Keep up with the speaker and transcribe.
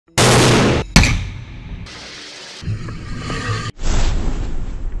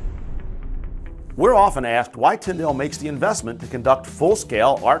We're often asked why Tyndale makes the investment to conduct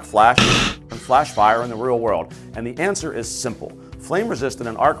full-scale arc flash and flash fire in the real world, and the answer is simple. Flame-resistant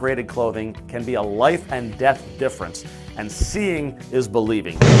and arc-rated clothing can be a life and death difference, and seeing is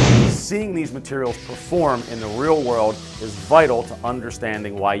believing. Seeing these materials perform in the real world is vital to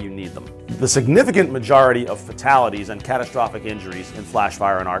understanding why you need them. The significant majority of fatalities and catastrophic injuries in flash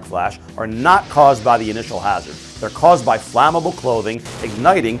fire and arc flash are not caused by the initial hazard. They're caused by flammable clothing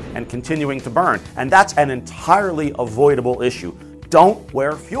igniting and continuing to burn, and that's an entirely avoidable issue. Don't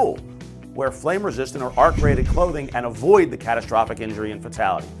wear fuel. Wear flame-resistant or arc-rated clothing and avoid the catastrophic injury and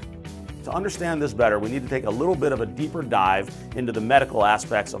fatality. To understand this better, we need to take a little bit of a deeper dive into the medical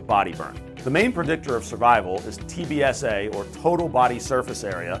aspects of body burn. The main predictor of survival is TBSA, or total body surface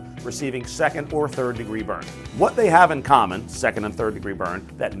area, receiving second or third degree burn. What they have in common, second and third degree burn,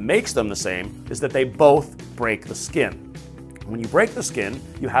 that makes them the same is that they both break the skin. When you break the skin,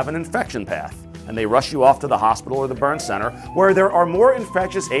 you have an infection path, and they rush you off to the hospital or the burn center, where there are more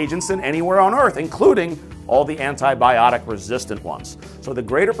infectious agents than anywhere on Earth, including all the antibiotic-resistant ones. So the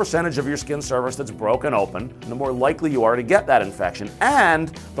greater percentage of your skin surface that's broken open, the more likely you are to get that infection, and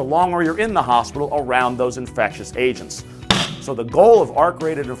the longer you're in the hospital around those infectious agents. So the goal of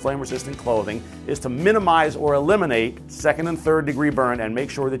arc-rated and flame-resistant clothing is to minimize or eliminate second and third degree burn and make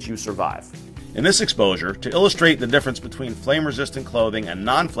sure that you survive. In this exposure, to illustrate the difference between flame-resistant clothing and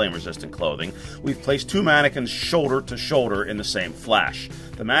non-flame-resistant clothing, we've placed two mannequins shoulder to shoulder in the same flash.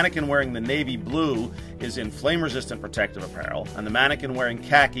 The mannequin wearing the navy blue is in flame-resistant protective apparel, and the mannequin wearing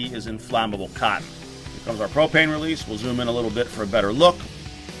khaki is in flammable cotton. Here comes our propane release. We'll zoom in a little bit for a better look.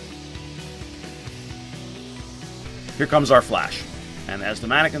 Here comes our flash. And as the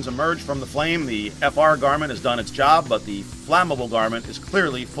mannequins emerge from the flame, the FR garment has done its job, but the flammable garment is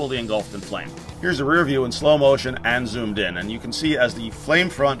clearly fully engulfed in flame. Here's the rear view in slow motion and zoomed in, and you can see as the flame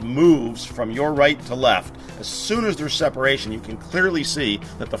front moves from your right to left, as soon as there's separation, you can clearly see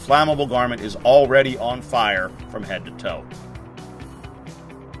that the flammable garment is already on fire from head to toe.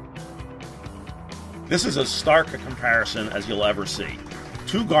 This is as stark a comparison as you'll ever see.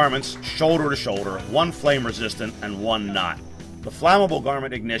 Two garments shoulder to shoulder, one flame resistant and one not. The flammable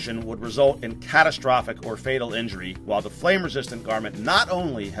garment ignition would result in catastrophic or fatal injury, while the flame-resistant garment not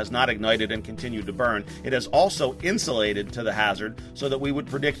only has not ignited and continued to burn, it has also insulated to the hazard so that we would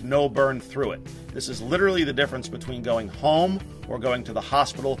predict no burn through it. This is literally the difference between going home or going to the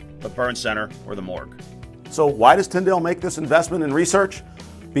hospital, the burn center, or the morgue. So why does Tyndale make this investment in research?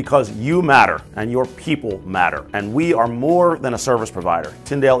 Because you matter and your people matter, and we are more than a service provider.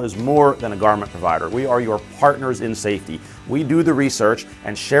 Tyndale is more than a garment provider. We are your partners in safety. We do the research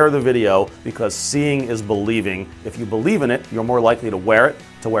and share the video because seeing is believing. If you believe in it, you're more likely to wear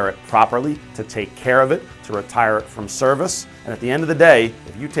it properly, to take care of it, to retire it from service, and at the end of the day,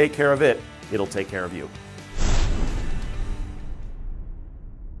 if you take care of it, it'll take care of you.